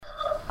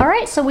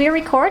right, so we're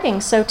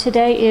recording. So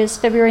today is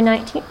February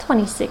 19th,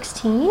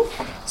 2016.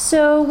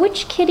 So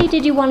which kitty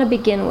did you want to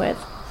begin with?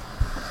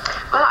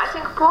 Well, I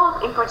think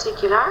Paul in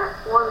particular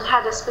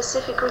had a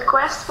specific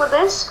request for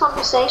this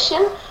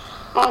conversation,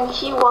 and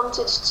he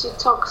wanted to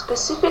talk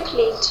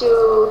specifically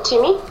to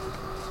Timmy.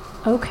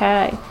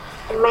 Okay.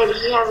 And maybe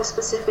he has a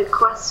specific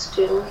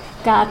question.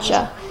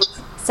 Gotcha.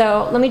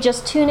 So let me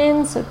just tune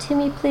in. So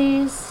Timmy,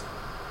 please.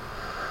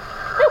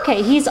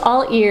 Okay, he's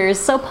all ears.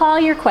 So Paul,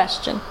 your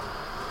question.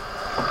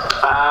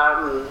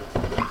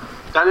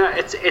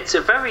 It's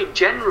a very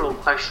general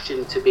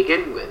question to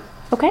begin with.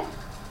 Okay.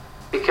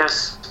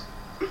 Because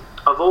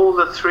of all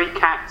the 3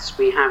 cats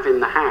we have in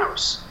the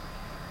house,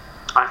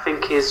 I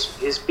think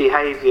his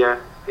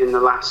behaviour in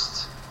the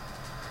last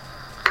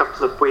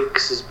couple of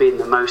weeks has been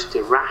the most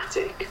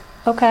erratic.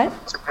 Okay.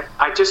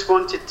 I just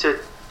wanted to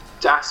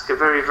ask a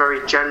very,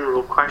 very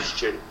general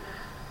question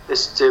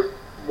as to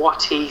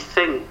what he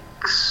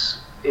thinks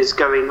is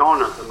going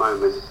on at the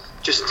moment.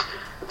 Just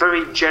a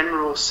very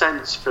general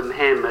sense from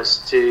him as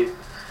to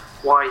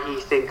why he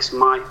thinks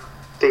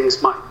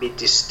things might be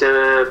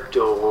disturbed,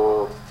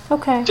 or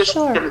okay, just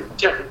sure. in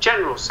a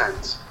general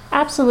sense.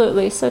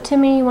 Absolutely. So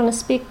Timmy, you want to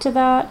speak to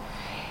that?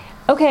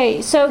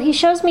 Okay, so he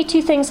shows me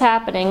 2 things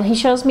happening. He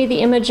shows me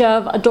the image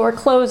of a door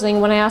closing.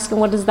 When I ask him,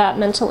 what does that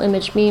mental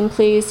image mean,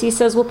 please? He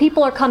says, well,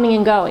 people are coming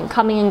and going.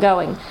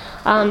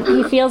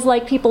 He feels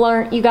like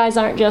you guys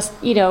aren't just,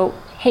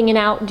 hanging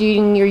out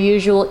doing your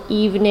usual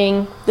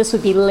evening, this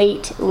would be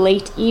late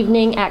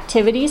evening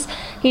activities.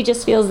 He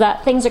just feels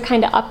that things are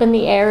kind of up in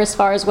the air as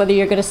far as whether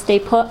you're going to stay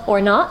put or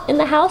not in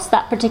the house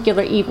that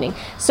particular evening.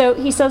 So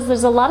he says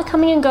there's a lot of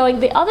coming and going.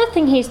 The other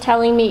thing he's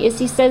telling me is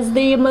he says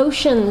the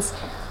emotions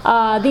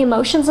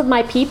of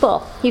my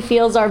people, he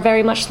feels, are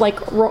very much like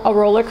a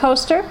roller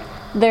coaster.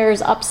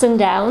 There's ups and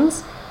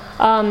downs.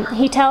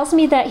 He tells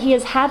me that he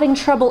is having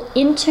trouble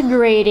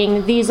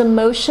integrating these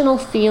emotional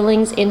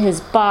feelings in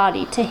his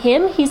body. To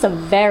him, he's a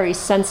very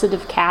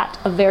sensitive cat,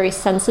 a very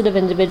sensitive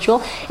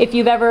individual. If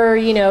you've ever,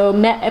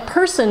 met a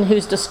person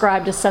who's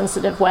described as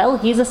sensitive, well,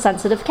 he's a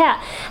sensitive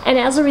cat. And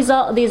as a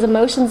result of these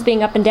emotions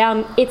being up and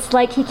down, it's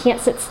like he can't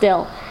sit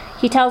still.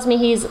 He tells me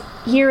he's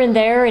here and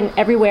there and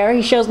everywhere.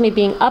 He shows me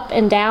being up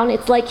and down.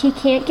 It's like he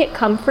can't get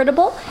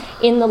comfortable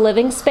in the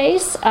living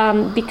space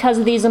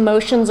because these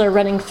emotions are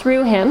running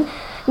through him.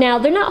 Now,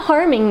 they're not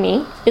harming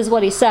me, is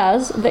what he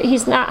says. That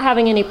he's not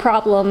having any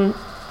problem,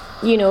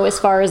 as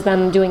far as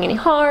them doing any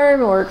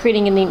harm or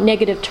creating any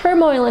negative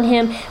turmoil in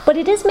him, but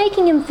it is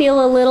making him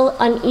feel a little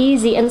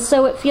uneasy, and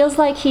so it feels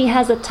like he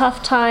has a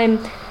tough time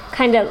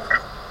kind of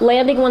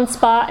landing one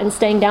spot and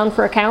staying down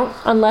for a count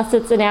unless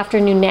it's an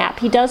afternoon nap.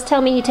 He does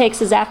tell me he takes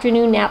his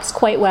afternoon naps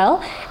quite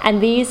well, and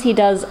these he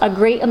does a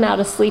great amount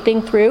of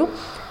sleeping through,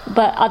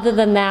 but other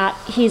than that,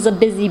 he's a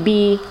busy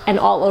bee and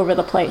all over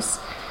the place.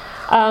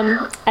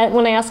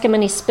 When I ask him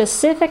any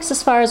specifics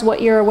as far as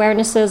what your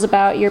awareness is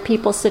about your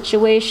people's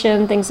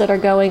situation, things that are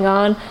going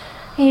on,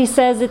 he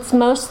says it's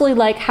mostly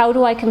like, how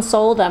do I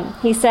console them?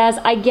 He says,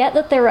 I get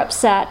that they're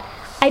upset.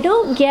 I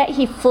don't get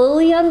he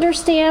fully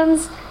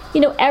understands,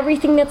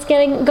 everything that's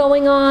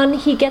going on.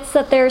 He gets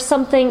that there's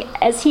something,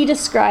 as he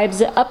describes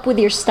it, up with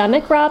your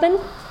stomach, Robin.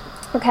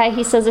 Okay,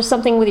 he says there's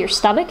something with your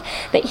stomach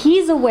that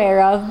he's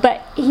aware of,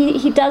 but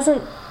he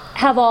doesn't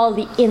have all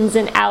the ins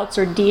and outs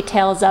or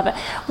details of it.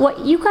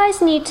 What you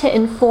guys need to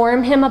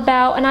inform him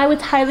about, and I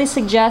would highly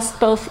suggest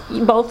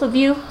both of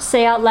you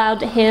say out loud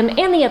to him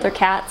and the other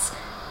cats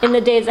in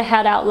the days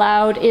ahead out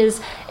loud, is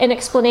an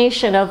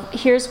explanation of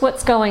here's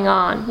what's going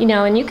on,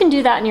 and you can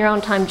do that in your own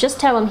time. Just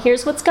tell him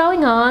here's what's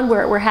going on.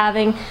 We're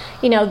having,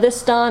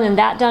 this done and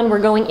that done. We're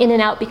going in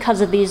and out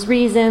because of these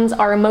reasons.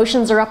 Our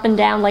emotions are up and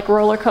down like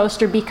roller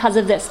coaster because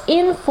of this.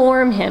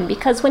 Inform him,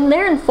 because when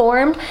they're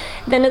informed,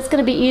 then it's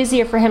going to be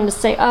easier for him to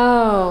say,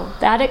 oh,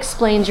 that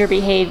explains your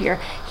behavior.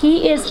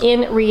 He is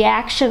in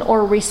reaction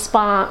or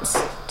response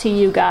to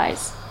you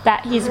guys.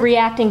 That he's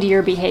reacting to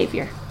your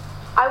behavior.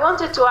 I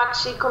wanted to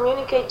actually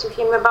communicate to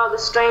him about the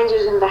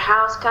strangers in the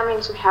house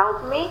coming to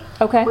help me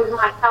with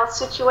my health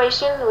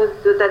situation,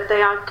 that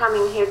they are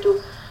coming here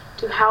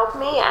to help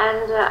me,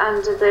 and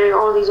there are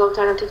all these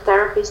alternative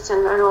therapists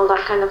and all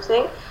that kind of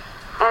thing.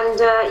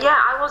 And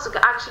I was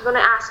actually going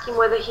to ask him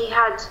whether he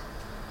had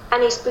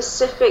any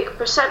specific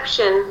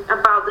perception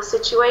about the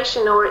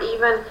situation, or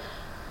even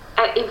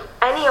if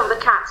any of the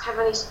cats have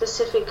any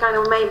specific kind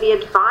of maybe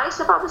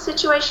advice about the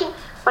situation.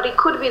 But it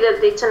could be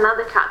that it's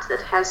another cat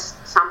that has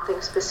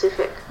something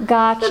specific.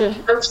 Gotcha.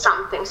 That knows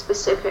something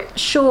specific.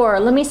 Sure.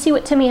 Let me see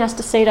what Timmy has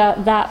to say to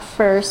that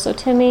first. So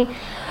Timmy,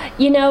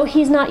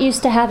 he's not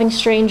used to having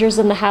strangers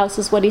in the house,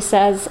 is what he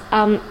says.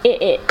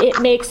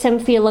 It makes him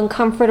feel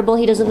uncomfortable.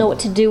 He doesn't know what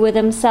to do with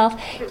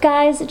himself.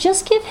 Guys,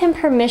 just give him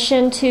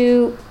permission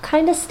to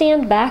kind of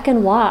stand back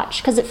and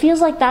watch, because it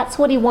feels like that's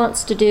what he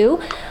wants to do.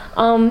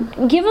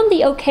 Give him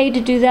the okay to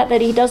do that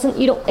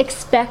you don't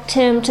expect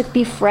him to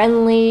be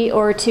friendly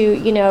or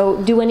to,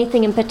 do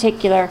anything in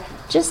particular.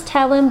 Just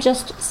tell him,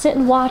 just sit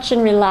and watch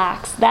and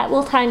relax. That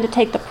will kind of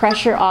take the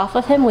pressure off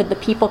of him with the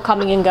people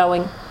coming and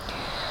going.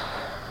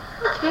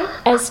 Okay.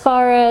 As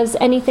far as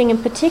anything in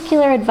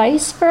particular,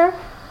 advice for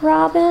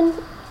Robin,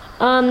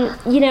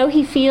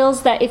 he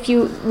feels that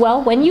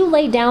when you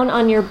lay down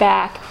on your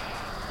back,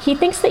 he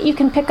thinks that you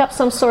can pick up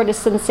some sort of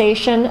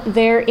sensation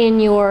there in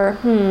your,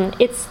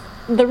 it's,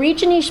 the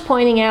region he's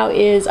pointing out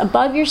is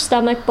above your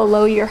stomach,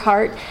 below your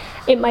heart.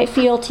 It might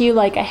feel to you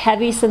like a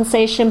heavy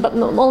sensation, but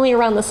only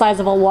around the size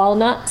of a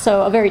walnut,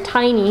 so a very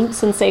tiny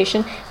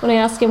sensation. When I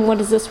ask him, what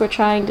is this we're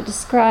trying to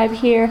describe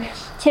here?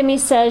 Timmy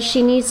says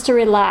she needs to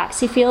relax.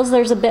 He feels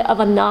there's a bit of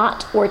a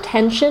knot or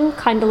tension,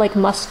 kind of like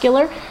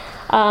muscular,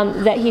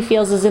 that he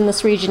feels is in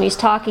this region he's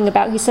talking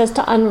about. He says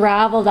to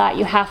unravel that,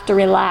 you have to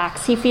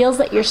relax. He feels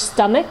that your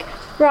stomach,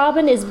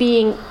 Robin, is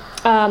being,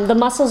 the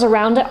muscles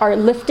around it are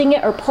lifting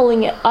it or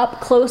pulling it up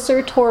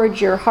closer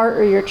towards your heart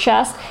or your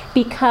chest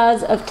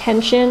because of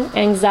tension,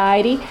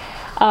 anxiety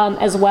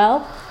as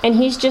well. And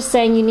he's just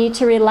saying you need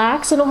to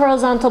relax in a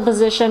horizontal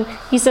position.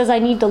 He says, I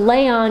need to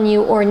lay on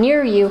you or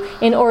near you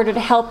in order to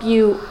help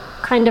you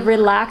kind of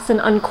relax and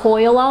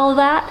uncoil all of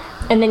that,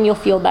 and then you'll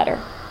feel better.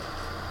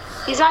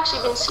 He's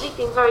actually been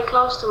sleeping very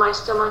close to my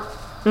stomach.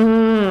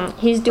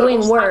 He's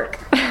doing work.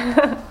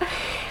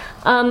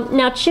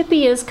 Now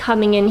Chippy is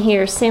coming in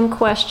here. Same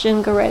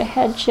question. Go right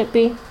ahead,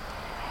 Chippy.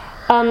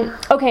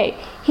 Okay,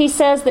 he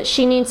says that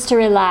she needs to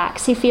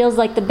relax. He feels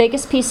like the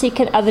biggest piece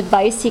of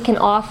advice he can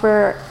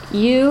offer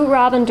you,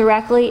 Robin,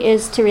 directly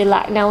is to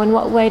relax. Now, in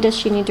what way does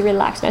she need to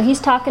relax? Now, he's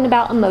talking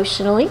about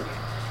emotionally.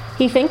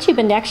 He thinks you've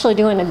been actually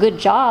doing a good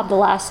job the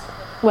last,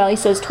 he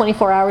says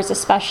 24 hours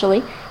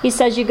especially. He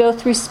says you go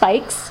through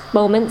spikes,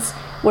 moments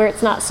where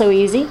it's not so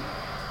easy.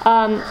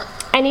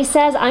 And he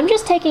says, I'm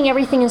just taking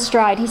everything in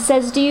stride. He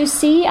says, do you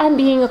see I'm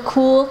being a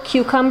cool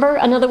cucumber?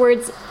 In other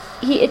words,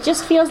 it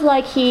just feels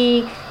like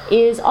he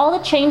is all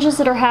the changes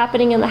that are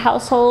happening in the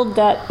household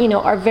that,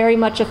 are very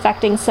much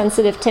affecting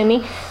sensitive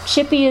Timmy.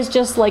 Chippy is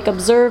just like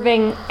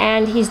observing,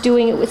 and he's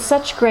doing it with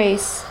such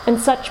grace and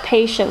such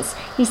patience.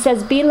 He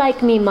says, be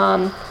like me,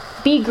 Mom.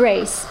 Be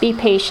grace, be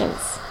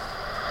patience.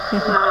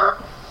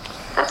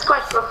 That's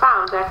quite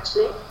profound,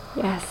 actually.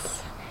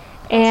 Yes.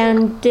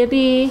 And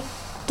Dibby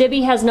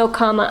has no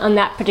comment on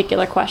that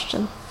particular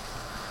question.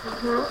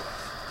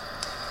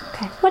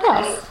 Okay. What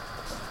else?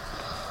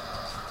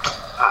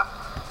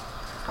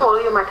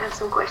 Paul, you might have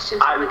some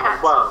questions for the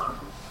cats. Well,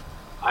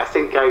 I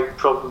think I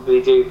probably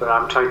do, but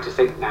I'm trying to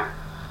think now.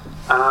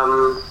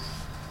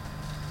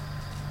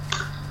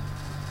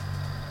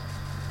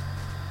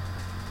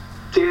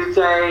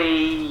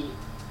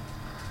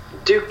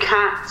 Do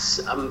cats,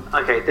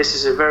 okay, this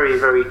is a very,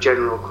 very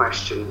general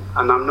question,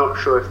 and I'm not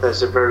sure if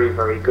there's a very,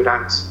 very good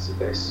answer to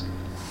this.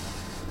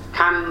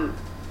 Can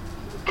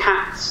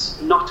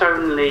cats not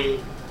only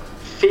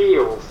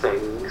feel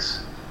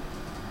things,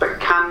 but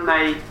can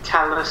they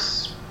tell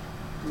us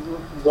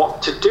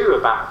what to do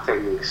about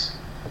things?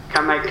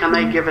 Can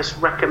they give us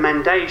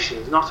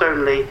recommendations, not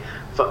only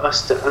for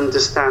us to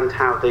understand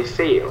how they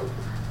feel,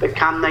 but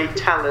can they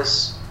tell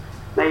us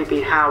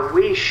maybe how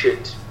we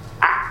should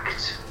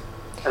act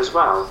as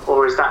well?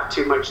 Or is that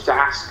too much to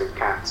ask of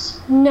cats?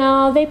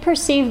 No, they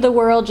perceive the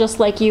world just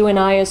like you and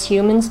I as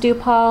humans do,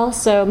 Paul.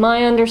 So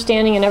my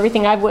understanding and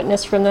everything I've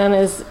witnessed from them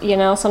is,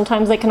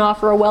 sometimes they can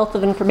offer a wealth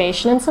of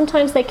information and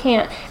sometimes they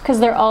can't, because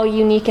they're all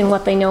unique in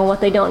what they know and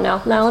what they don't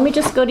know. Now let me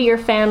just go to your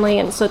family,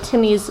 and so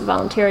Timmy's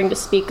volunteering to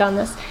speak on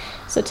this.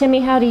 So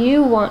Timmy, how do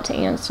you want to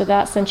answer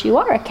that since you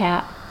are a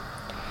cat?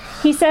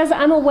 He says,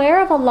 I'm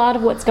aware of a lot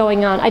of what's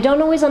going on. I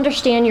don't always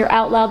understand your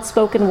out loud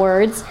spoken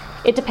words.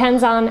 It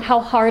depends on how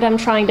hard I'm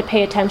trying to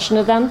pay attention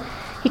to them.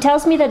 He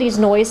tells me that he's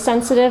noise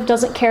sensitive,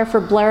 doesn't care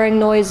for blaring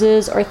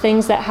noises or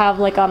things that have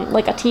like a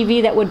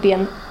TV that would be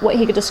in what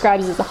he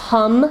describes as a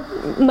hum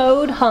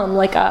mode.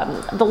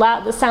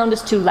 The sound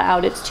is too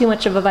loud. It's too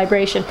much of a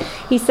vibration.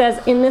 He says,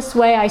 in this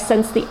way, I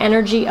sense the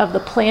energy of the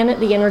planet,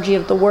 the energy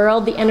of the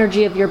world, the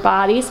energy of your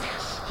bodies.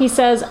 He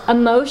says,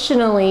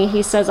 emotionally,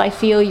 I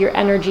feel your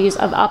energies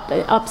of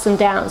ups and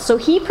downs. So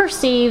he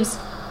perceives,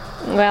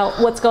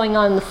 what's going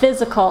on in the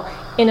physical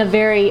in a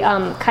very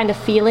kind of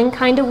feeling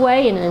kind of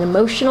way, in an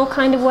emotional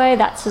kind of way.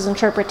 That's his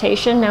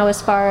interpretation. Now,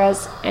 as far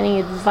as any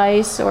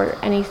advice or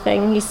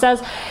anything, he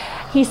says,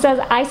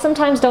 I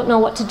sometimes don't know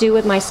what to do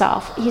with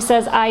myself. He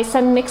says, I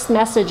send mixed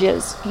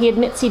messages. He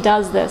admits he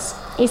does this.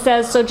 He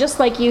says, so just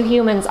like you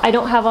humans, I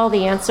don't have all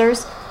the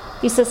answers.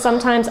 He says,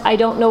 sometimes I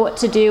don't know what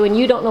to do, and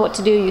you don't know what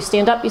to do. You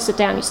stand up, you sit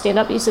down, you stand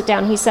up, you sit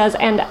down. He says,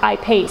 and I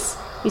pace.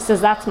 He says,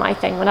 that's my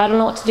thing. When I don't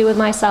know what to do with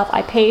myself,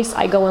 I pace,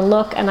 I go and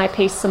look, and I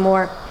pace some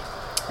more.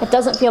 It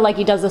doesn't feel like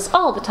he does this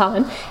all the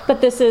time,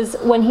 but this is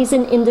when he's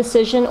in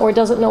indecision or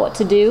doesn't know what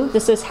to do,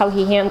 this is how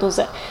he handles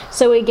it.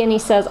 So again, he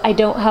says, I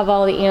don't have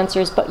all the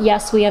answers, but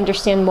yes, we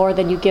understand more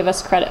than you give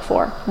us credit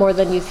for, more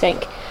than you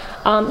think.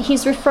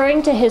 He's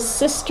referring to his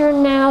sister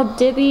now,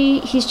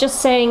 Dibby. He's just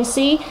saying,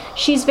 see,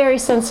 she's very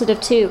sensitive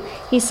too.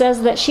 He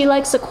says that she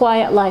likes a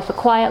quiet life, a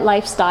quiet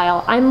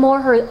lifestyle. I'm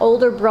more her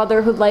older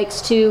brother who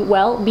likes to,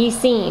 be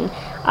seen.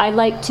 I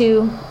like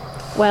to,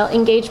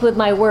 engage with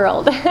my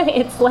world.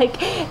 It's like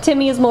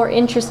Timmy is more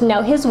interested.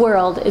 Now, his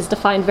world is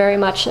defined very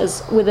much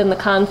as within the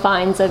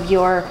confines of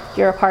your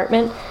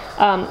apartment.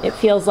 It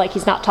feels like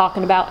he's not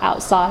talking about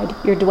outside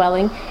your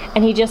dwelling.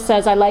 And he just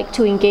says, I like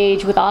to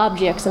engage with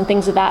objects and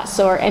things of that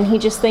sort. And he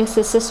just thinks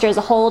his sister has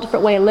a whole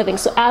different way of living.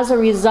 So as a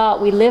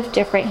result, we live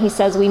different. He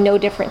says we know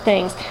different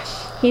things.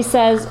 He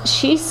says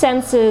she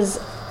senses,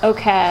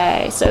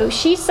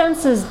 she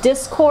senses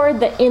discord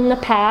that in the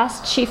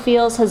past she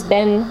feels has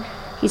been,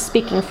 he's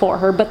speaking for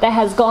her, but that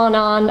has gone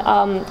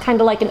on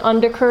kind of like an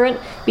undercurrent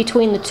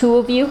between the two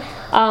of you.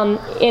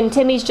 And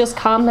Timmy's just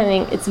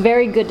commenting, it's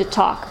very good to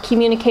talk.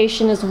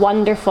 Communication is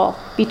wonderful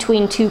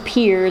between two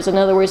peers, in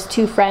other words,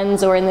 two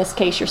friends, or in this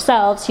case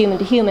yourselves, human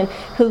to human,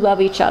 who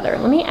love each other.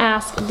 Let me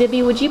ask,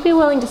 Dibby, would you be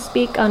willing to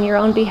speak on your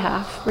own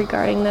behalf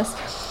regarding this?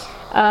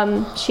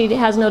 She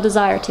has no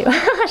desire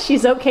to.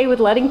 She's okay with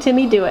letting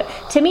Timmy do it.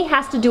 Timmy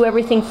has to do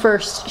everything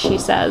first, she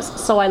says,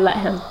 so I let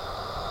him.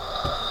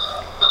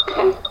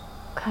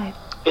 Okay.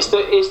 Is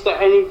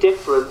there any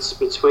difference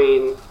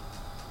between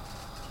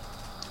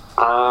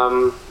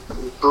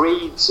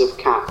breeds of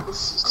cats?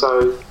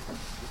 So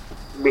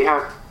we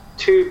have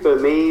 2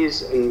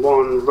 Burmese and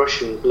 1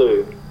 Russian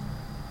blue.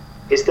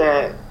 Is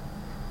there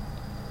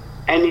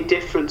any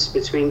difference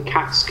between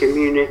cats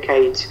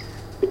communicate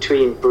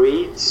between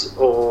breeds,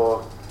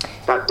 or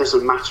that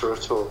doesn't matter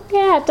at all?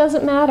 Yeah, it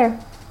doesn't matter.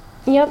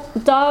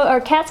 Yep,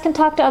 cats can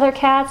talk to other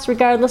cats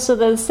regardless of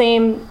the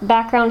same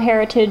background,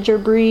 heritage, or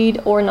breed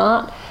or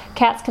not.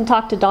 Cats can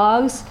talk to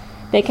dogs.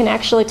 They can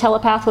actually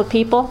telepath with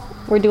people.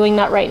 We're doing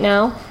that right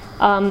now.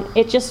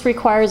 It just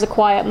requires a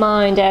quiet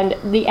mind, and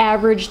the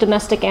average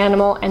domestic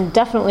animal, and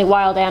definitely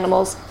wild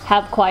animals,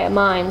 have quiet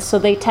minds, so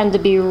they tend to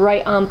be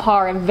right on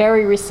par and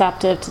very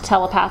receptive to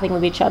telepathing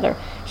with each other.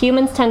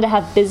 Humans tend to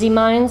have busy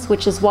minds,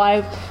 which is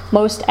why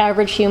most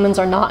average humans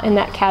are not in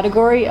that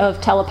category of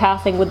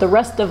telepathing with the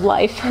rest of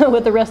life,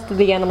 with the rest of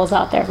the animals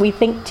out there. We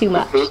think too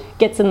much,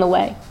 gets in the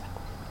way.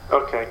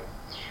 Okay.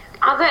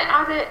 Are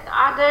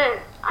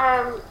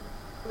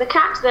the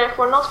cats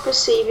therefore not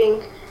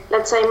perceiving,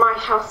 let's say, my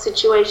health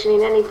situation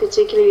in any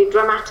particularly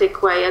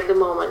dramatic way at the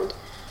moment?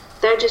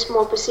 They're just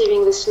more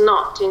perceiving this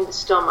knot in the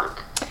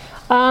stomach.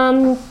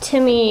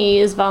 Timmy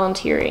is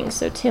volunteering.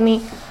 So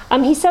Timmy,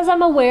 he says,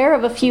 I'm aware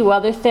of a few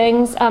other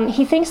things.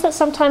 He thinks that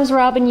sometimes,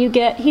 Robin,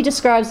 he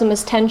describes them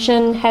as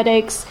tension,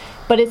 headaches,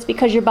 but it's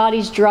because your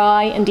body's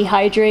dry and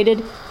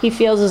dehydrated. He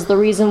feels is the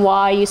reason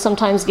why you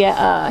sometimes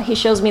get, he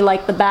shows me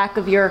like the back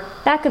of your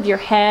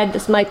head.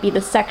 This might be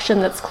the section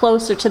that's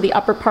closer to the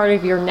upper part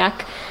of your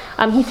neck.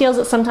 He feels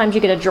that sometimes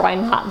you get a dry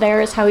knot there,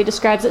 is how he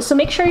describes it. So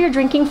make sure you're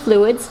drinking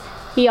fluids.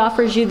 He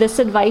offers you this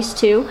advice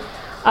too.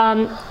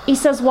 He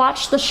says,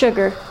 watch the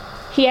sugar.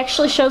 He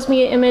actually shows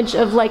me an image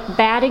of like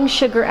batting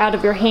sugar out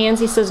of your hands.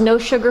 He says, no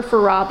sugar for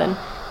Robin.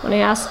 When I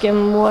ask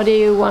him, what do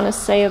you want to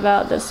say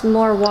about this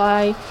more,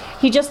 why?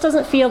 He just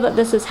doesn't feel that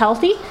this is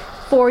healthy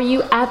for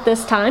you at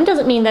this time.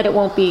 Doesn't mean that it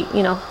won't be,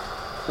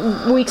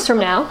 weeks from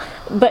now.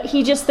 But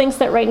he just thinks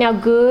that right now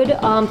good,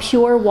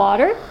 pure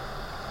water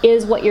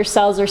is what your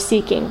cells are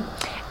seeking.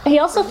 He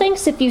also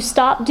thinks if you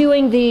stop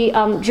doing the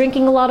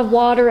drinking a lot of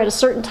water at a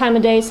certain time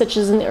of day, such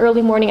as in the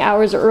early morning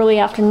hours or early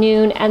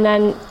afternoon, and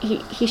then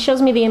he shows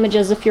me the image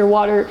as if your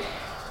water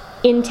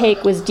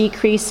intake was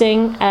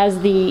decreasing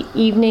as the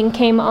evening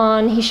came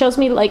on. He shows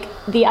me like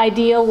the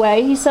ideal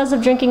way, he says,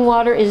 of drinking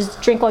water is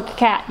drink like a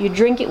cat. You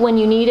drink it when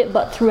you need it,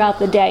 but throughout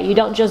the day. You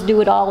don't just do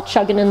it all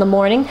chugging in the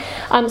morning.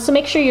 So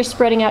make sure you're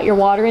spreading out your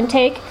water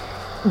intake,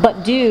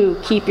 but do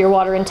keep your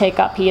water intake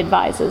up, he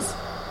advises.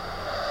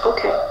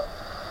 Okay.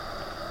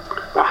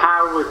 But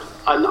how would,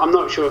 I'm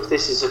not sure if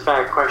this is a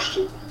fair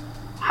question,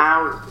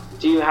 how,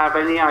 do you have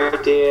any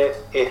idea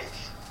if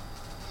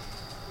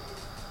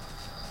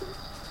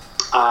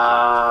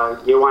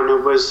Joanna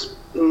was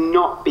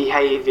not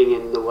behaving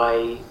in the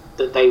way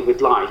that they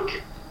would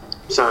like?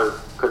 So,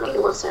 kind of,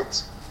 in what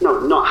sense? No,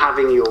 not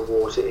having your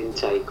water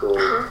intake,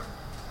 or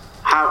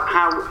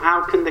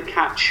how can the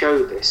cat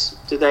show this?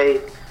 Do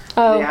they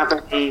have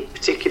any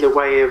particular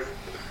way of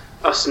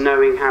us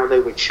knowing how they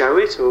would show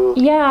it, or?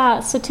 Yeah,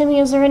 so Timmy,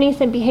 is there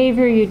anything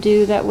behavior you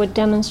do that would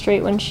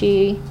demonstrate when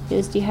she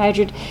is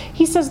dehydrated?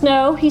 He says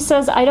no. He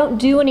says, I don't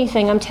do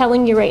anything. I'm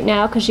telling you right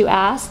now because you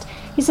asked.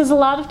 He says a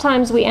lot of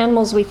times we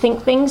animals, we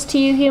think things to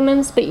you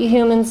humans, but you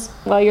humans,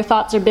 well, your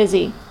thoughts are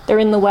busy. They're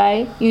in the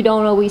way. You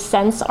don't always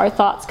sense our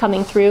thoughts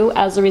coming through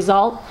as a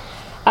result.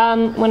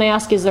 When I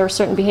ask, is there a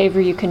certain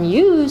behavior you can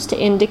use to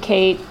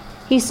indicate?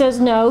 He says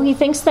no. He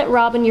thinks that,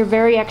 Robin,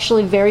 you're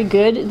actually very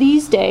good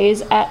these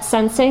days at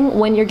sensing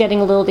when you're getting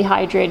a little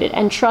dehydrated,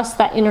 and trust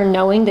that inner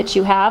knowing that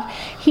you have.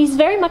 He's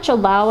very much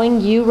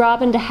allowing you,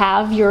 Robin, to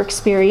have your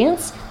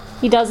experience.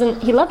 He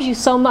loves you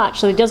so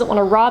much, so he doesn't want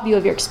to rob you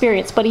of your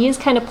experience, but he is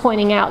kind of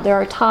pointing out there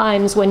are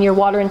times when your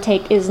water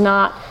intake is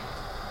not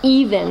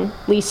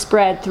evenly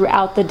spread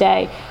throughout the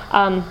day.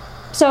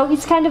 So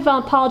he's kind of,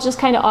 Paul just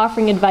kind of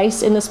offering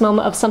advice in this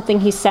moment of something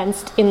he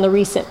sensed in the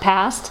recent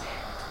past.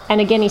 And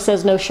again, he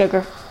says no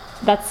sugar.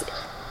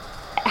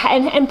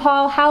 And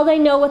Paul, how they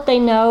know what they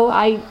know,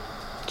 I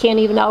can't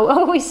even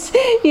always,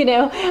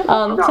 tell.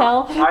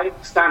 I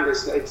understand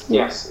this.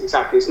 Yes,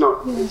 exactly. It's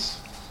not. It's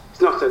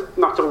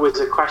not always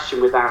a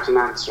question without an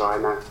answer. I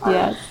know.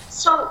 Yes.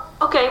 So,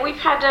 okay, we've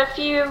had a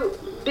few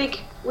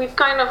we've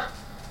kind of,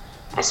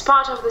 as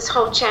part of this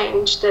whole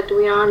change that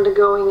we are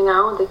undergoing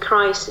now, the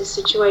crisis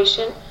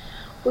situation,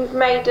 we've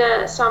made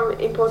some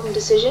important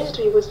decisions.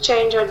 We would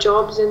change our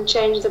jobs and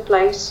change the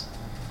place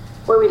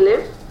where we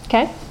live.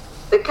 Okay.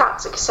 The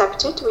cats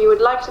accepted. We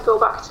would like to go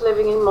back to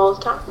living in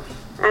Malta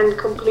and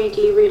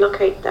completely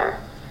relocate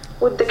there.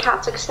 Would the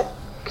cats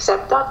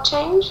accept that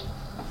change?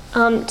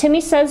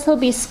 Timmy says he'll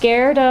be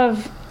scared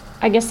of,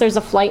 I guess there's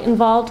a flight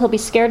involved. He'll be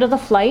scared of the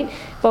flight,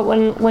 but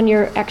when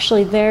you're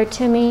actually there,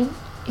 Timmy,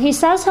 he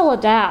says he'll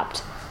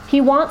adapt.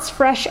 He wants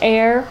fresh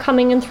air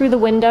coming in through the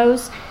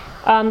windows.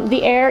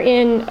 The air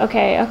in,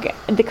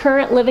 the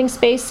current living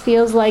space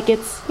feels like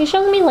he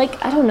shows me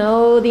like, I don't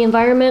know, the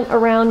environment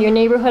around your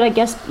neighborhood. I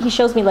guess he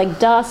shows me like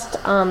dust,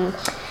 a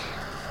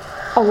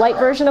light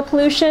version of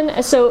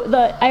pollution. So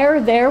the air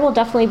there will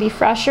definitely be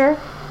fresher.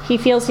 He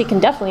feels he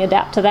can definitely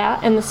adapt to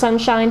that. And the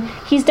sunshine,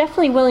 he's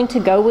definitely willing to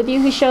go with you.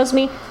 He shows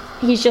me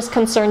he's just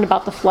concerned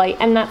about the flight,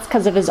 and that's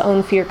because of his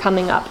own fear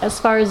coming up. As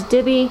far as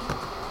Dibby,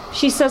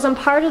 she says, I'm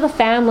part of the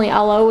family.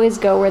 I'll always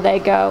go where they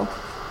go.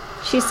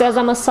 She says,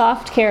 I'm a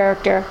soft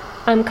character.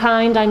 I'm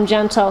kind, I'm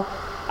gentle.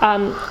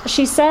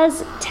 She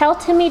says, tell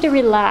Timmy to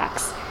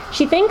relax.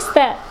 She thinks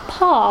that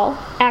Paul,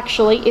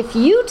 actually, if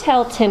you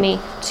tell Timmy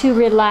to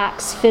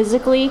relax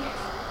physically,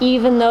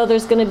 even though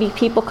there's going to be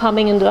people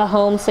coming into the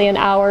home, say an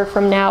hour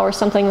from now or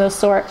something of the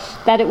sort,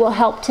 that it will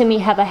help Timmy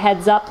have a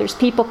heads up. There's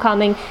people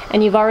coming,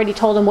 and you've already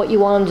told him what you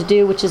want him to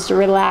do, which is to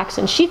relax,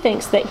 and she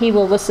thinks that he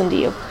will listen to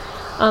you.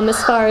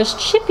 As far as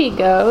Chippy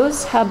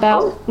goes, how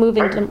about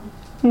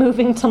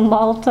moving to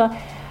Malta?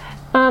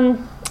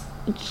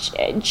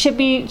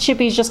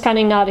 Chippy's just kind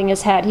of nodding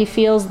his head. He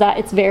feels that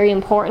it's very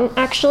important,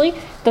 actually,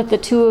 that the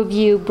two of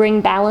you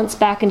bring balance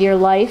back into your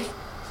life,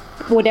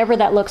 whatever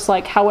that looks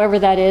like, however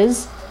that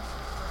is.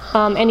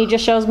 And he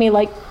just shows me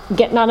like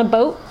getting on a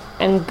boat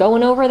and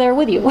going over there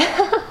with you.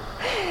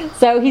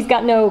 So he's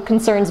got no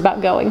concerns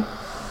about going.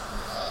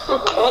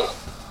 Okay.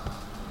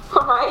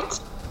 All right.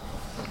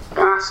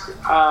 Can I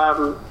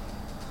ask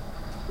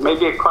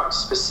maybe a quite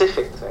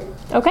specific thing?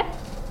 Okay.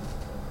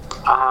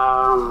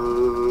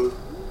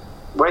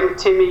 When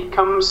Timmy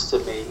comes to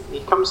me,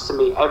 he comes to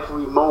me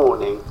every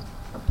morning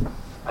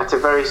at a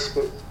very,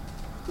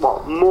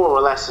 more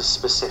or less a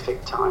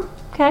specific time.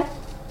 Okay.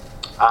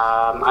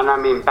 And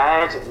I'm in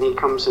bed, and he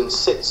comes and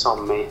sits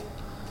on me.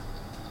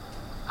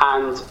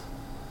 And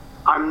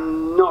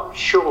I'm not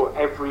sure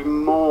every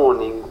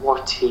morning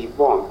what he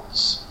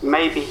wants.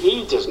 Maybe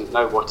he doesn't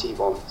know what he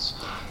wants.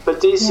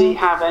 But does he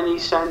have any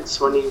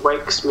sense when he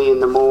wakes me in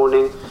the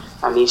morning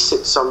and he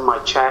sits on my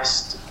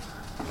chest?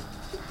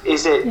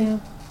 Is it... Yeah.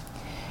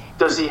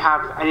 Does he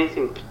have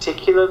anything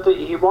particular that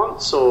he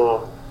wants,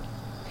 or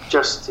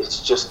it's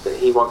just that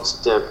he wants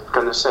to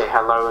kind of say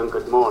hello and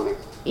good morning?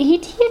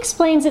 He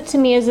explains it to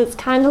me as it's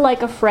kind of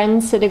like a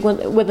friend sitting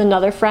with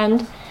another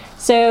friend.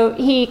 So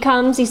he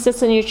comes, he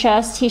sits on your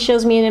chest, he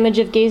shows me an image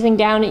of gazing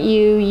down at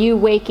you, you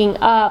waking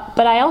up,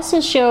 but I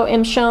also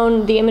am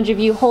shown the image of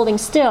you holding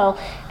still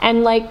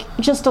and like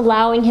just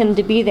allowing him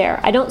to be there.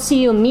 I don't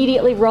see you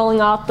immediately rolling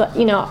off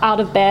out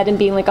of bed and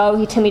being like,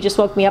 oh, Timmy just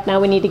woke me up,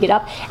 now we need to get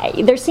up.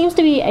 There seems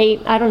to be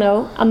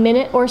a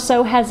minute or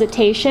so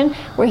hesitation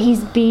where he's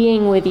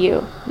being with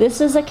you.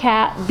 This is a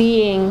cat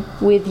being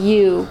with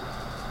you,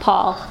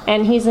 Paul,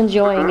 and he's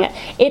enjoying it.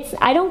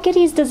 I don't get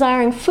he's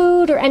desiring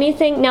food or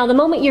anything. Now, the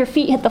moment your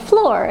feet hit the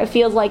floor, it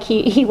feels like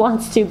he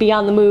wants to be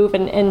on the move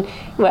and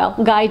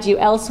guide you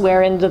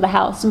elsewhere into the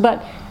house,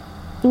 but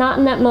not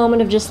in that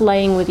moment of just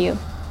laying with you.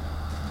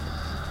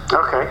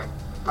 Okay,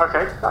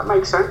 that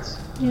makes sense.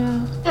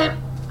 Yeah.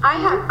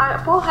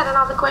 Paul had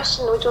another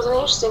question, which was an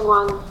interesting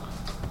one,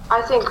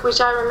 I think,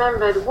 which I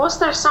remembered. Was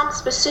there some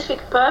specific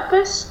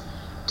purpose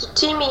to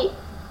Timmy,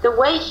 the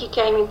way he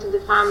came into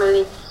the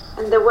family,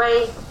 and the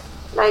way,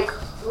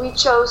 we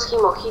chose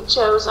him or he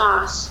chose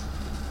us?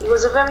 It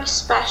was a very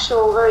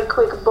special, very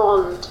quick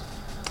bond.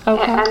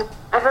 Okay. And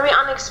a very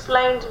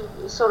unexplained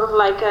sort of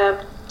like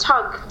a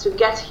tug to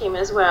get him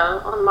as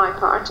well on my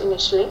part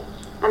initially.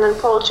 And then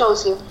Paul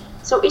chose him.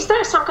 So is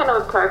there some kind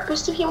of a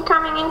purpose to him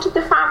coming into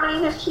the family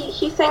that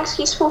he thinks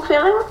he's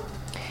fulfilling?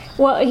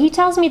 Well, he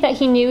tells me that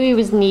he knew he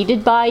was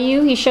needed by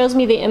you. He shows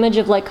me the image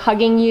of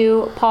hugging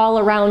you, Paul,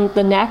 around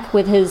the neck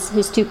with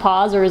his two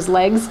paws or his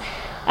legs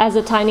as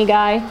a tiny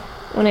guy.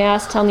 When I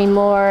asked, tell me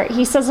more,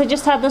 he says, I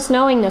just had this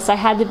knowingness. I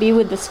had to be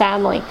with this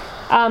family.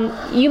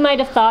 You might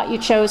have thought you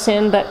chose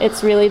him, but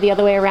it's really the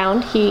other way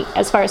around. He,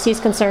 as far as he's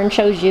concerned,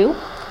 chose you,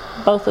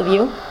 both of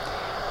you.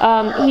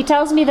 He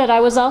tells me that I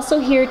was also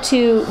here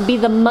to be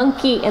the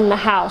monkey in the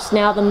house.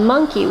 Now, the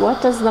monkey,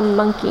 what does the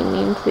monkey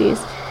mean,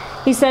 please?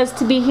 He says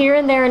to be here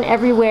and there and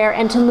everywhere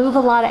and to move a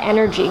lot of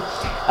energy.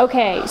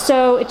 Okay,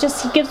 so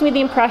he gives me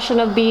the impression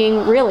of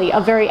being really a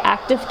very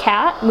active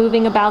cat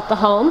moving about the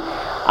home.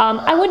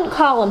 I wouldn't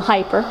call him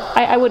hyper.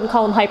 I wouldn't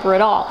call him hyper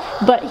at all.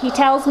 But he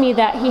tells me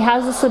that he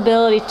has this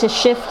ability to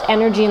shift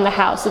energy in the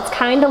house. It's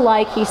kind of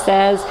like, he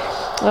says,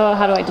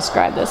 how do I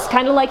describe this?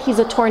 Kind of like he's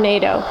a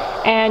tornado,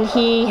 and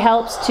he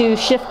helps to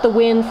shift the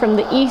wind from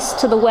the east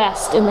to the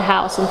west in the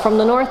house, and from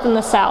the north and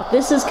the south.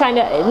 This is kind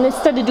of,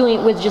 instead of doing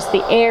it with just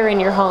the air in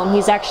your home,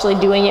 he's actually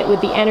doing it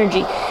with the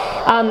energy.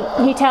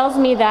 He tells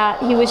me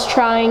that he was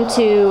trying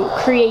to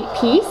create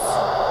peace,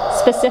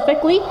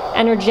 specifically,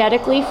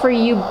 energetically, for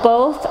you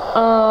both,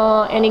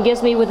 and he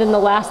gives me within the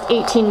last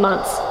 18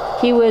 months.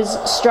 He was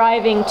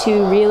striving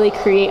to really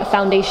create a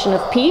foundation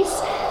of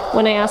peace.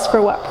 When I asked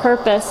for what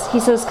purpose, he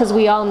says, because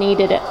we all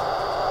needed it.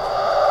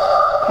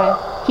 Okay.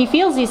 He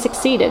feels he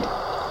succeeded.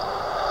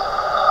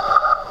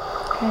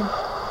 Okay.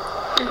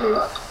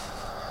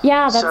 Mm-hmm.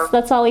 Yeah,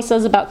 that's all he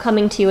says about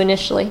coming to you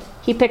initially.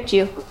 He picked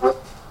you.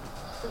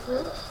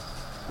 Mm-hmm.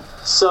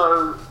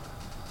 So,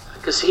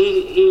 because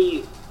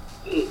he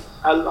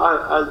a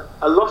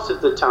lot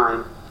of the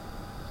time,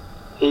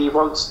 he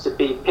wants to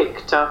be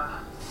picked up,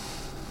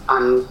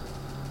 and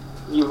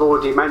you've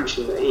already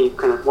mentioned that he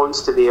kind of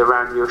wants to be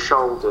around your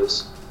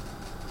shoulders,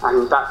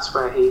 and that's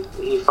where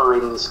he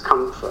finds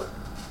comfort.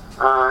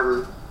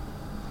 I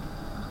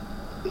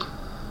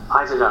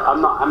don't know.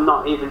 I'm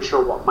not even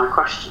sure what my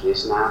question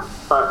is now.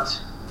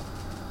 But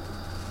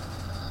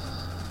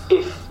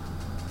if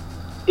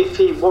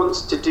he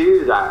wants to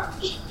do that,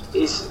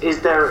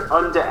 is there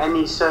under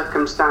any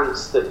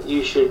circumstance that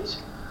you should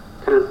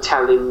kind of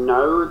tell him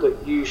no,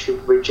 that you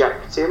should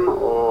reject him,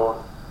 or?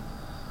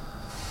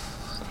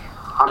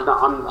 I'm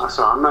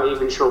not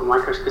even sure what my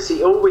question, because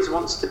he always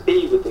wants to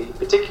be with me,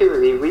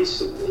 particularly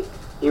recently.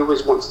 He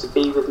always wants to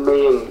be with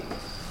me, and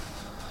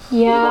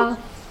he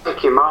wants to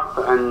pick him up,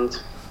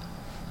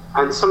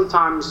 and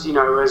sometimes, you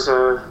know, as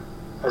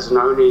an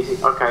owner, you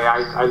think, okay,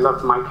 I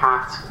love my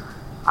cat,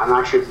 and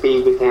I should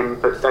be with him,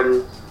 but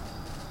then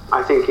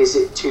I think, is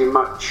it too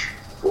much?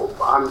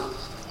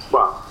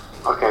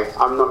 Okay,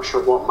 I'm not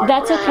sure what my...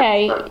 That's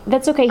okay.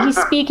 That's okay. He's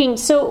speaking.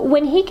 So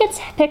when he gets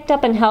picked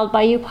up and held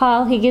by you,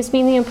 Paul, he gives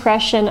me the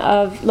impression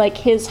of, like,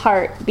 his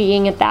heart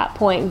being at that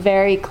point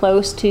very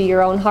close to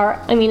your own heart.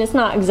 I mean, it's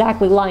not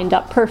exactly lined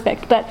up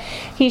perfect, but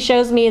he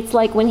shows me it's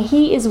like when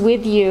he is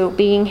with you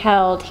being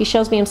held, he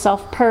shows me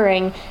himself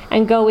purring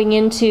and going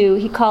into,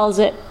 he calls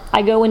it,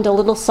 I go into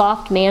little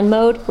soft man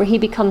mode, where he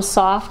becomes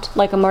soft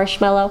like a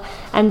marshmallow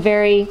and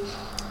very...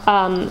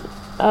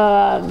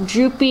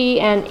 droopy,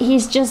 and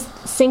he's just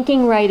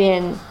sinking right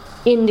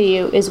into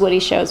you, is what he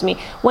shows me.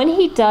 When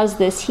he does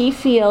this, he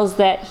feels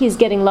that he's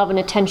getting love and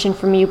attention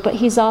from you, but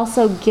he's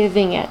also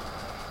giving it.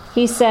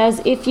 He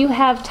says, if you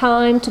have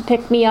time to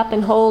pick me up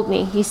and hold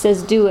me, he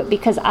says, do it,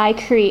 because I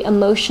create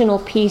emotional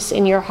peace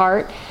in your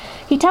heart.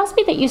 He tells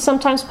me that you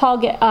sometimes, Paul,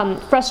 get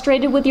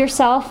frustrated with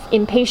yourself,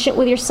 impatient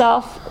with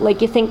yourself,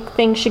 like you think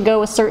things should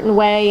go a certain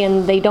way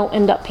and they don't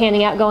end up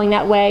panning out going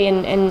that way,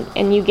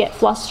 and you get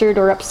flustered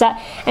or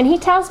upset. And he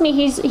tells me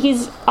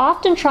he's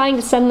often trying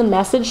to send the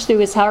message through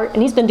his heart,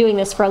 and he's been doing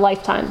this for a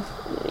lifetime.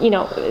 You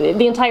know,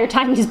 the entire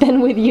time he's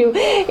been with you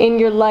in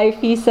your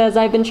life, he says,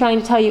 I've been trying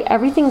to tell you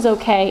everything's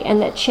okay,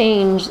 and that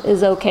change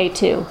is okay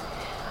too.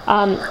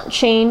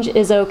 Change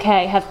is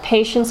okay. Have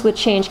patience with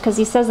change, because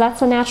he says that's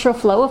the natural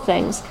flow of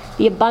things.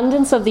 The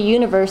abundance of the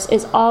universe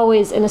is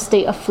always in a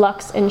state of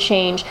flux and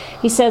change.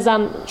 He says,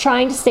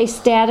 trying to stay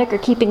static or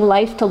keeping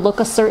life to look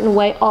a certain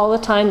way all the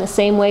time, the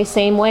same way.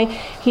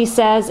 He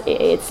says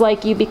it's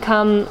like you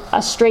become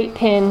a straight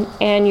pin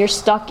and you're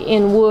stuck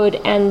in wood,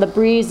 and the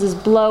breeze is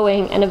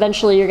blowing, and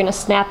eventually you're going to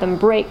snap and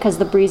break, because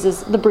the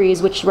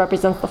breeze, which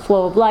represents the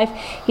flow of life,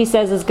 he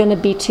says is going to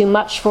be too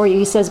much for you.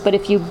 He says, but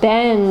if you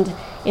bend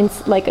in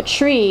like a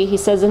tree, he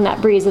says, in that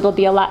breeze, it'll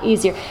be a lot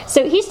easier.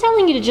 So he's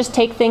telling you to just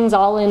take things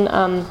all in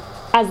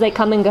as they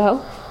come and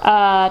go.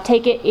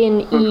 Take it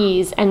in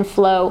ease and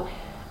flow.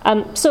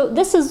 So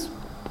this is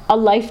a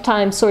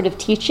lifetime sort of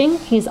teaching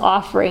he's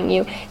offering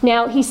you.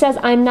 Now, he says,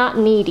 I'm not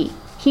needy.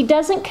 He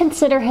doesn't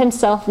consider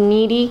himself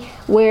needy,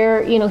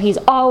 where, you know, he's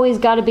always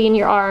got to be in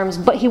your arms,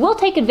 but he will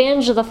take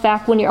advantage of the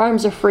fact when your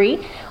arms are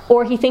free,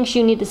 or he thinks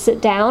you need to sit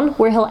down,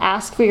 where he'll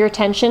ask for your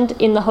attention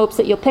in the hopes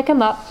that you'll pick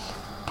him up,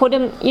 put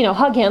him, you know,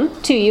 hug him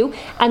to you,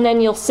 and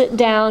then you'll sit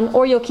down,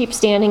 or you'll keep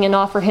standing and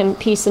offer him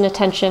peace and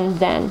attention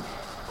then.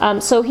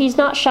 So he's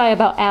not shy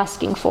about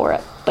asking for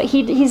it, but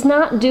he's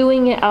not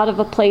doing it out of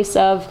a place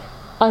of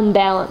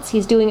unbalance.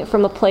 He's doing it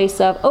from a place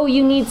of, oh,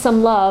 you need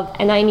some love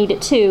and I need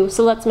it too,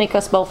 so let's make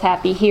us both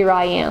happy. Here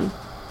I am.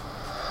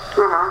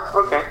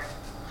 Okay.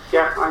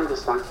 Yeah, I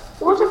understand.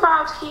 What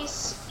about he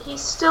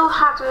still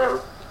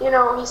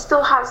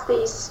has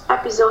these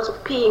episodes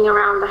of peeing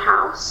around the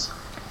house?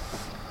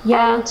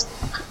 Yeah.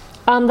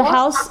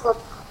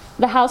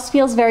 The house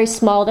feels very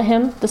small to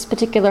him, this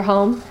particular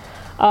home.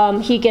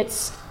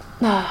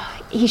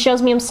 He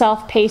shows me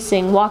himself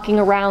pacing, walking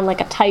around like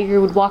a tiger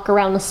would walk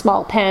around a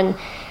small pen,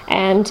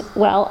 and,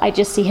 well, I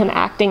just see him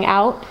acting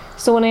out.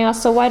 So when I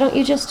ask, so why don't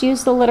you just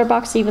use the litter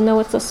box even though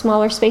it's a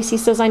smaller space, he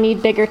says, I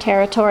need bigger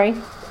territory.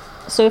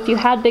 So if you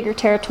had bigger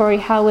territory,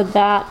 how would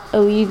that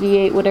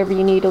alleviate whatever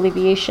you need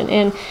alleviation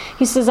in?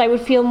 He says, I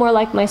would feel more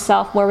like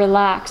myself, more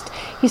relaxed.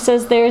 He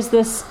says there's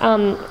this,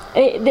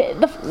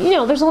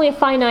 there's only a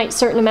finite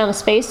certain amount of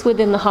space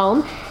within the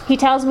home. He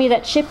tells me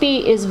that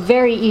Chippy is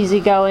very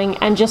easygoing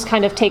and just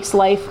kind of takes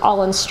life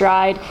all in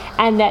stride,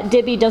 and that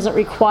Dibby doesn't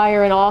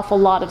require an awful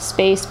lot of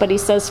space, but he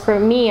says, for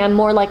me, I'm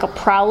more like a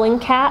prowling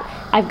cat.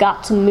 I've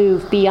got to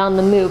move, be on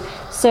the move.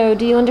 So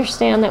do you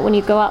understand that when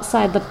you go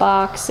outside the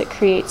box, it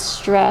creates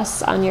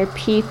stress on your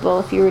people?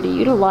 If you were to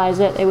utilize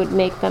it, it would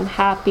make them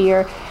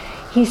happier.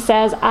 He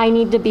says, I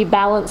need to be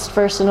balanced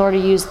first in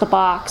order to use the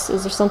box.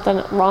 Is there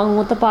something wrong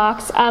with the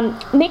box?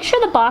 Make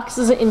sure the box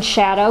isn't in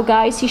shadow,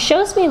 guys. He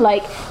shows me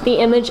like the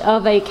image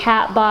of a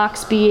cat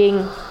box being,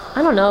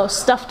 I don't know,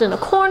 stuffed in a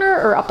corner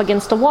or up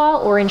against a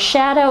wall or in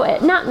shadow.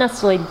 Not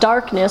necessarily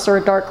darkness or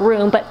a dark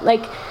room, but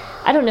like,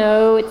 I don't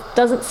know, it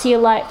doesn't feel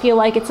like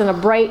it's in a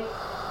bright,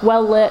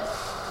 well-lit,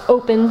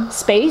 open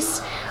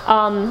space.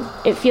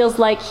 It feels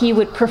like he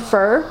would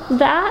prefer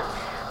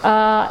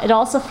that. It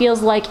also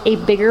feels like a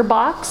bigger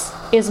box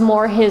is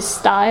more his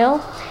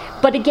style.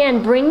 But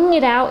again, bringing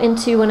it out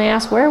into, when I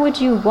ask, where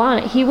would you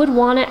want it? He would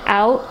want it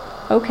out,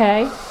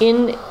 okay,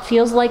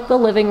 feels like the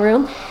living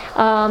room.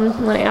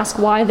 When I ask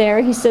why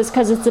there, he says,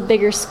 because it's a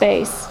bigger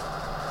space.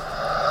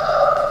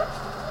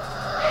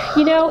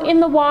 You know, in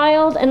the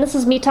wild, and this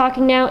is me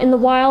talking now, in the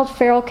wild,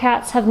 feral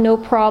cats have no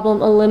problem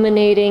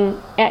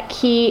eliminating at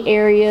key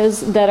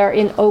areas that are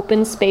in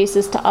open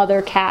spaces to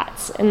other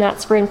cats, and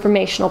that's for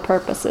informational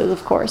purposes,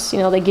 of course. You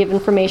know, they give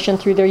information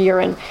through their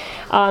urine.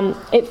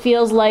 It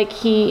feels like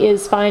he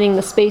is finding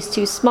the space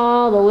too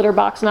small, the litter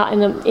box not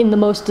in the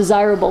most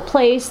desirable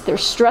place.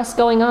 There's stress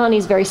going on.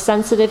 He's very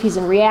sensitive. He's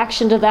in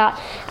reaction to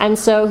that, and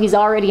so he's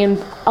already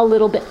a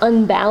little bit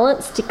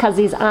unbalanced because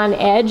he's on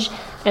edge,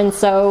 and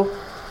so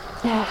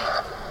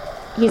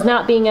he's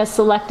not being as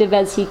selective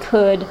as he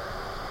could.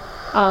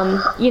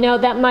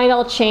 That might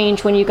all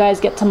change when you guys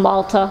get to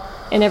Malta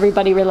and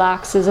everybody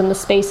relaxes and the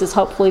space is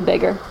hopefully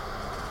bigger.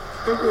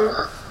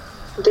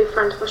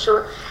 Different for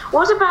sure.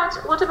 What about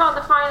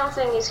the final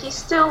thing? Is he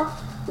still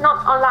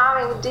not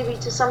allowing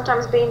Dibby to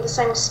sometimes be in the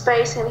same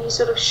space, and he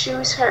sort of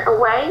shoos her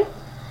away?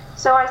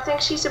 So I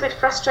think she's a bit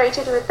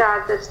frustrated with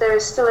that there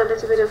is still a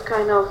little bit of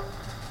kind of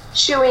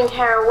shooing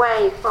her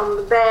away from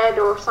the bed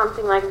or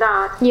something like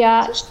that.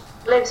 Yeah. So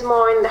lives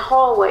more in the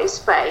hallway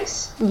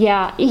space.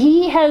 Yeah,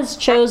 he has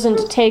chosen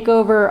to take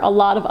over a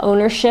lot of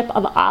ownership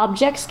of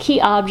objects, key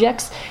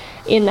objects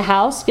in the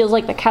house. Feels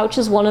like the couch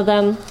is one of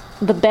them,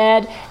 the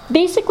bed,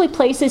 basically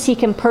places he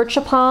can perch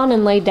upon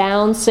and lay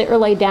down, sit or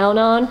lay down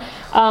on.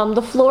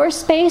 The floor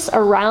space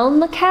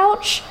around the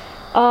couch,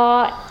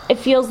 it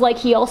feels like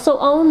he also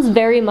owns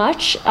very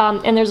much,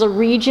 and there's a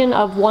region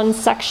of one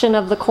section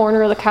of the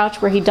corner of the couch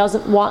where he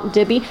doesn't want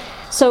Dibby.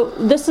 So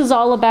this is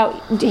all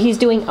about, he's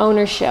doing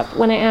ownership.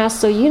 When I asked,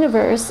 so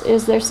universe,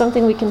 is there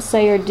something we can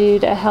say or do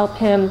to help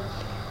him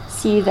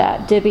see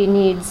that Dibby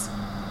needs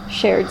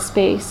shared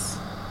space?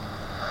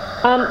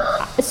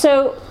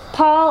 So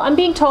Paul, I'm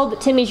being told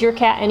that Timmy's your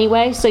cat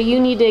anyway, so you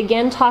need to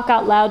again talk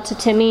out loud to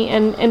Timmy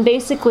and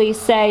basically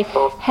say,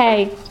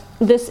 hey,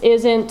 this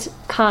isn't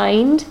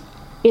kind,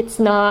 it's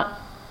not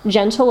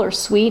gentle or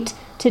sweet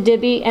to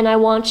Dibby, and I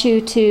want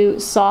you to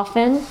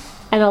soften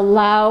and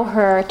allow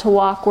her to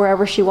walk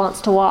wherever she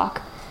wants to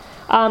walk.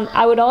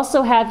 I would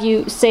also have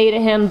you say to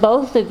him,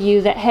 both of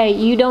you, that, hey,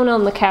 you don't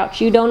own the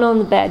couch, you don't own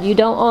the bed, you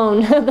don't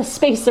own the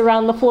space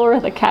around the floor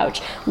of the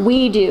couch.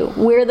 We do.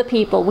 We're the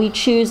people. We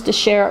choose to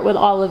share it with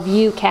all of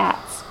you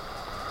cats.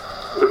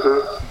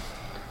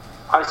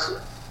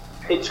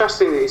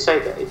 Interesting that you say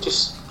that. It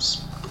just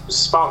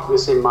sparked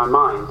this in my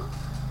mind.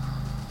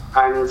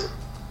 And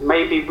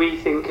maybe we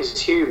think as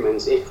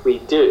humans, if we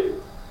do,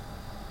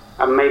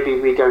 and maybe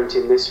we don't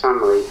in this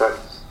family, but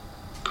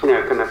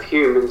kind of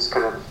humans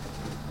kind of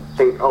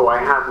think, oh, I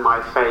have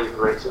my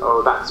favourite,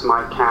 oh, that's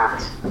my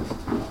cat,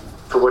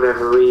 for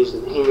whatever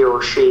reason, he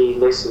or she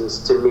listens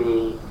to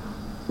me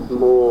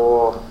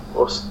more,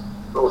 or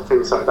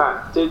things like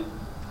that.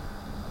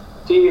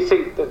 Do you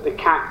think that the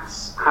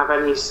cats have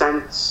any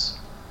sense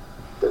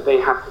that they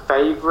have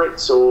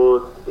favourites,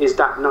 or is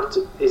that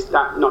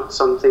not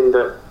something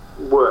that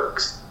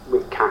works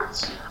with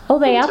cats? Oh,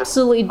 they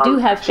absolutely do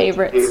have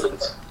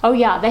favorites. Oh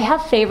yeah, they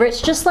have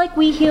favorites. Just like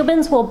we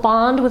humans will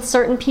bond with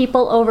certain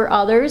people over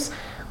others,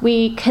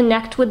 we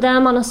connect with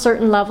them on a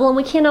certain level, and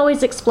we can't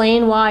always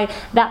explain why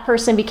that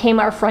person became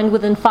our friend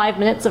within 5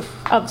 minutes of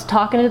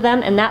talking to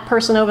them, and that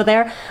person over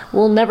there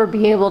will never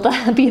be able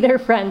to be their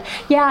friend.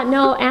 Yeah,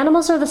 no,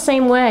 animals are the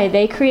same way.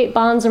 They create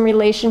bonds and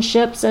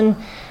relationships, and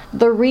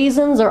the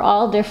reasons are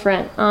all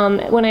different.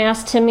 When I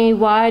asked Timmy,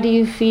 why do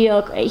you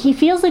feel... He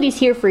feels that he's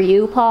here for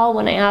you, Paul.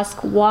 When I ask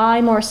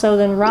why more so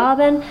than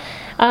Robin,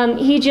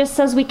 he just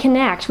says we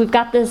connect. We've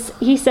got this,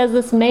 he says,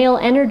 this male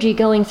energy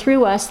going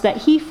through us that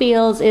he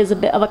feels is a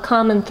bit of a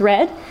common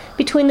thread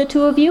between the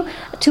two of you.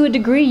 To a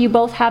degree, you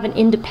both have an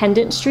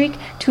independent streak.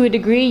 To a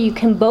degree, you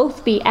can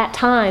both be, at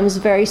times,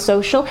 very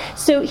social.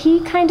 So he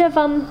kind of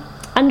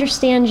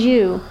understands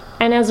you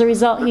And as a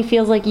result, he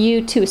feels like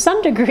you, to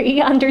some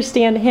degree,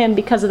 understand him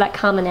because of that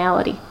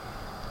commonality.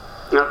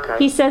 Okay.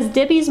 He says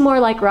Dibby's more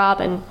like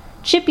Robin.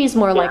 Chippy's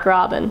more like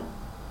Robin.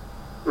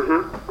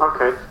 Mm-hmm.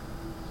 Okay.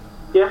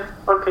 Yeah,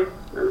 okay.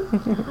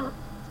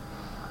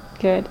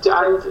 Good.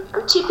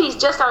 And Chippy's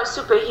just our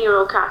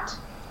superhero cat.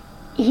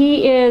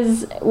 He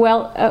is,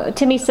 well,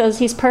 Timmy says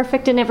he's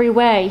perfect in every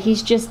way.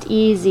 He's just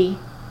easy.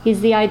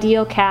 He's the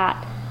ideal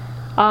cat.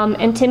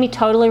 And Timmy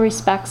totally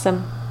respects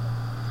him.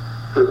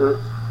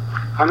 Mm-hmm.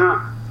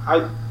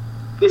 I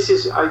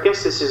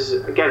guess this is,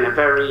 again, a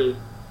very,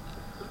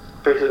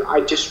 because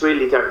I just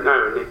really don't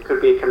know, and it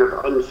could be a kind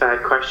of unfair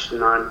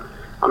question.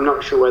 I'm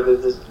not sure whether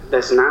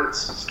there's an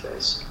answer to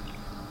this.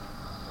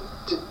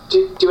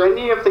 Do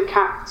any of the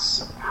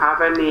cats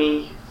have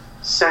any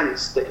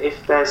sense that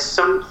if there's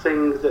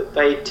something that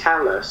they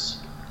tell us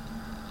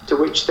to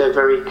which they're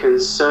very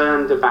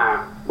concerned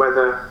about,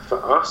 whether for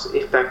us,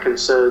 if they're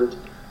concerned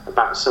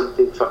about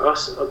something for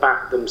us,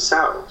 about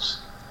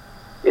themselves,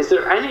 is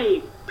there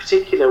any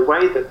particular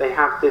way that they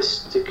have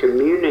this to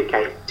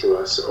communicate to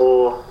us,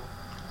 or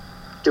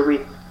do we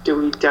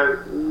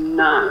don't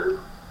know?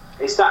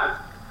 Is that...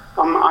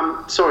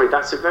 I'm sorry,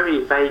 that's a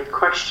very vague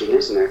question,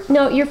 isn't it?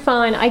 No, you're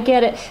fine. I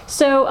get it.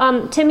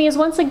 So Timmy is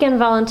once again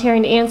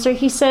volunteering to answer.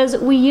 He says,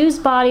 we use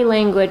body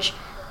language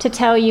to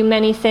tell you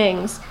many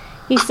things.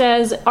 He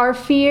says, our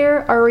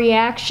fear, our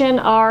reaction,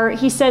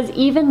 he says,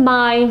 even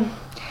my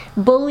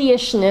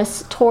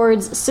bullyishness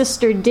towards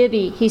Sister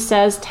Dibby, he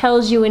says,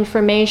 tells you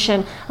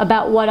information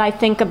about what I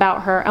think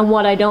about her and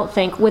what I don't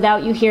think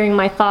without you hearing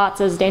my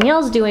thoughts, as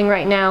Danielle's doing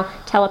right now,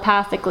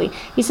 telepathically.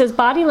 He says,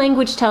 body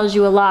language tells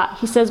you a lot.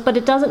 He says, but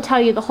it doesn't tell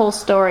you the whole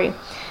story.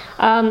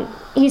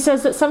 He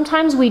says that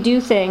sometimes we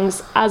do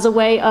things as a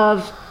way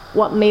of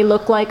what may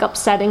look like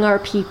upsetting our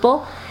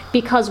people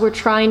because we're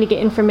trying to get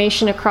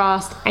information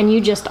across and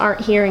you just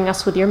aren't hearing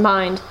us with your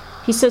mind.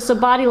 He says, so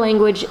body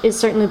language is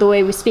certainly the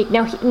way we speak.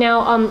 Now,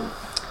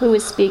 who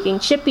is speaking?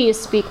 Chippy is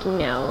speaking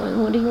now.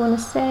 And what do you want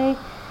to say?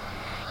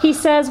 He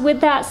says, with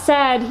that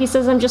said, he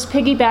says, I'm just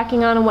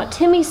piggybacking on what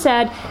Timmy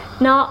said.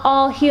 Not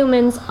all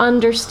humans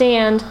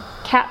understand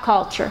cat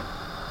culture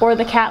or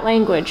the cat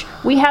language.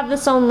 We have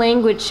this own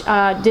language,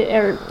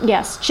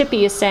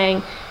 Chippy is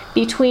saying,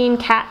 between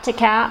cat to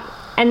cat.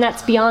 And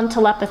that's beyond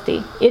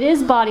telepathy. It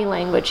is body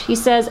language. He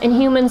says, and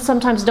humans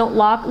sometimes don't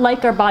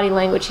like our body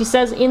language. He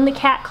says, in the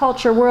cat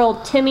culture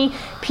world, Timmy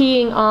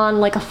peeing on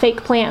like a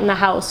fake plant in the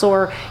house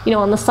or,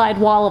 on the side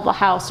wall of the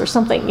house or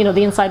something,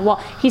 the inside wall.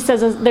 He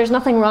says there's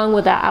nothing wrong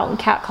with that out in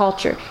cat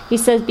culture. He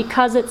says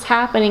because it's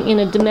happening in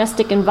a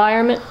domestic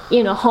environment,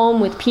 in a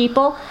home with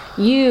people,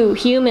 you,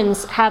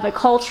 humans, have a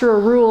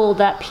cultural rule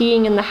that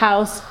peeing in the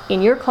house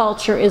in your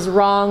culture is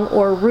wrong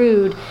or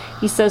rude.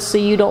 He says, so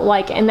you don't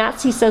like it. And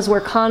that's, he says, where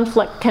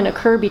conflict can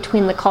occur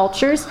between the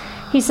cultures.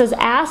 He says,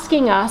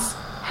 asking us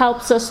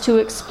helps us to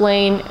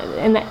explain,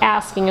 and the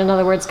asking, in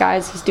other words,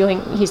 guys,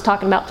 he's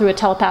talking about through a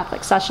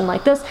telepathic session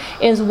like this,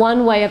 is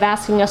one way of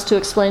asking us to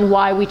explain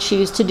why we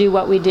choose to do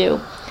what we do.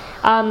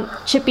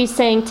 Chippy's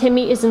saying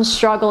Timmy is in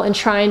struggle and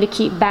trying to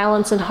keep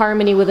balance and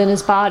harmony within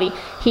his body.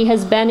 He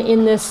has been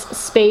in this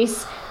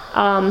space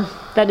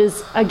that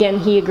is, again,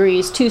 he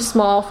agrees, too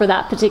small for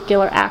that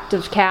particular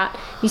active cat.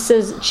 He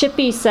says,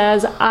 Chippy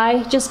says,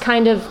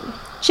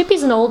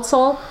 Chippy's an old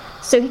soul,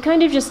 so he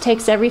kind of just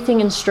takes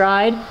everything in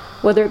stride,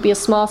 whether it be a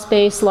small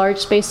space, large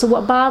space. So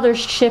what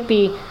bothers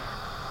Chippy,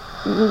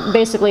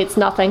 basically it's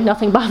nothing.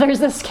 Nothing bothers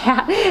this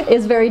cat,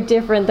 is very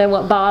different than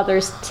what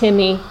bothers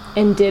Timmy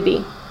and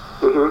Dibby.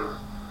 Mm-hmm.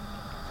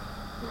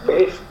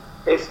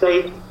 If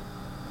they...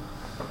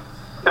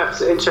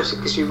 That's interesting,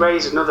 because you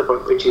raise another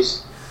point, which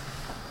is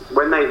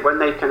when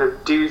they kind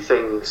of do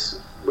things,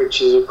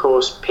 which is of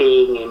course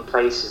peeing in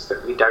places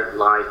that we don't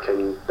like,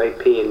 and they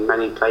pee in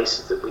many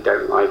places that we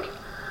don't like,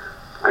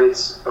 and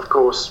it's of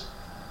course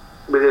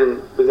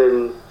within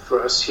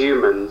for us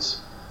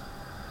humans,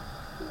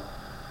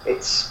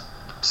 it's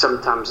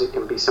sometimes it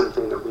can be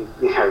something that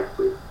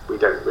we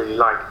don't really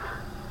like,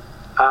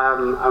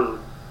 and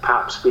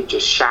perhaps we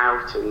just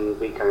shout and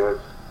we kind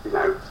of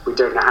we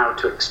don't know how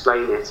to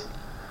explain it.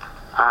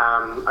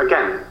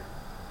 Again,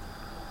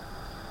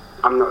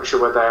 I'm not sure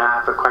whether I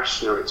have a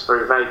question or it's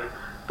very vague,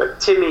 but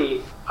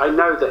Timmy, I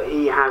know that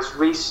he has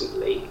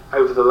recently,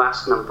 over the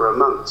last number of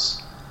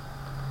months,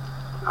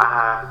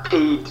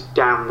 peed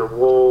down the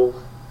wall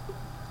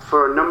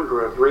for a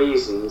number of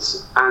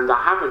reasons, and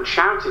I haven't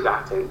shouted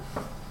at him.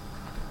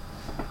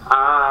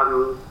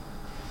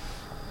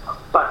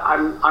 But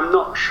I'm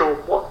not sure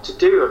what to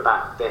do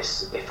about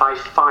this if I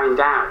find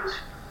out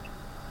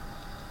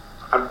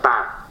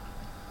about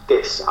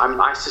this.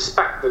 I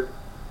suspect that,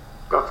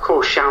 of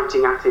course,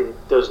 shouting at him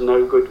does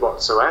no good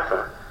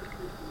whatsoever.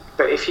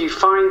 But if you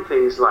find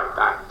things like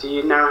that, do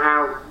you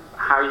know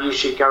how you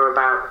should go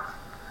about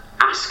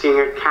asking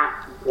a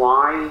cat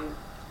why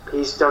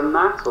he's done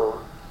that,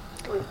 or?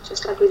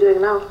 Just like we're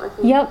doing now, I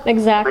think. Yep,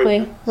 exactly.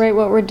 Maybe. Right,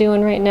 what we're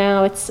doing right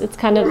now. It's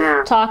kind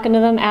of talking to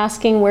them,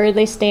 asking where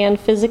they stand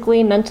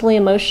physically, mentally,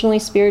 emotionally,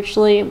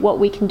 spiritually, what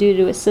we can do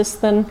to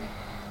assist them.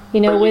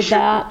 with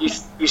that.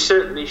 You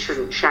certainly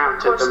shouldn't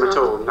shout at them at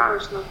all.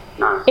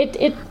 No.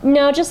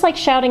 No, just like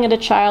shouting at a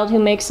child who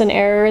makes an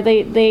error.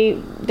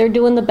 They're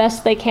doing the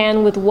best they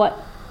can with what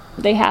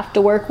they have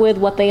to work with,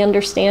 what they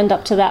understand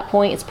up to that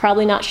point. It's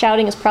probably not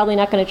shouting. It's probably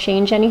not going to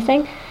change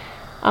anything.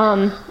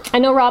 I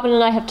know Robin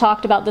and I have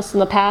talked about this in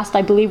the past.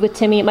 I believe with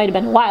Timmy, it might have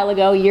been a while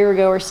ago, a year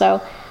ago or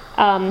so.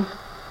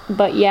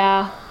 But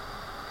yeah,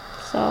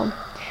 so.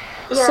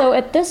 Yeah. So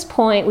at this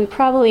point, we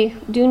probably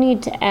do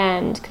need to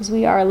end because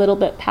we are a little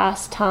bit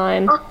past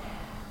time.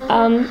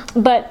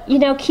 But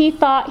key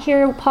thought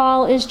here,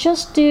 Paul, is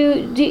just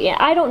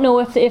I don't know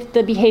if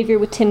the behavior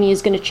with Timmy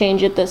is going to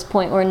change at this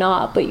point or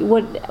not. But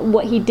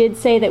what he did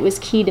say that was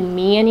key to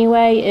me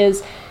anyway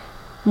is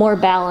more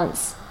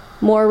balance,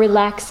 more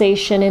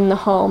relaxation in the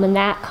home, and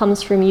that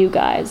comes from you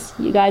guys.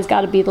 You guys got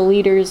to be the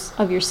leaders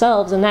of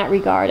yourselves in that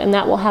regard, and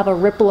that will have a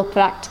ripple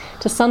effect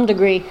to some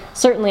degree,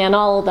 certainly on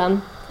all of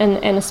them.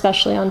 And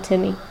especially on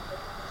Timmy.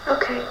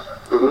 Okay.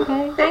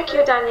 Thank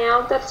you,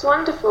 Danielle. That's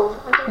wonderful.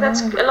 I think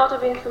that's a lot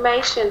of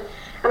information.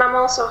 And I'm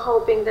also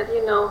hoping that,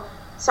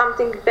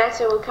 something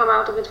better will come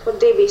out of it for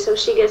Dibby, so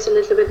she gets a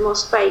little bit more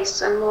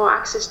space and more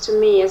access to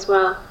me as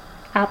well.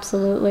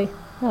 Absolutely.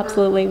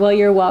 Well,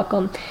 you're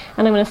welcome.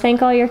 And I'm going to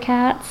thank all your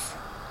cats.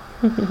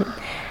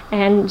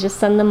 And just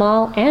send them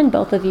all, and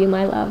both of you,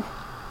 my love.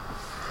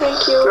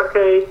 Thank you.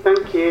 Okay,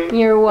 thank you.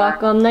 You're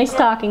welcome. Nice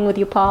talking with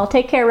you, Paul.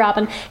 Take care,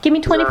 Robin. Give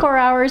me 24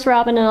 hours,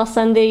 Robin, and I'll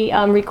send the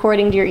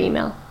recording to your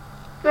email.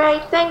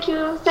 Great, thank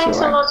you. Thanks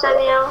a lot,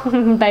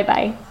 Danielle.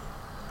 Bye-bye.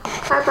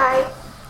 Bye-bye.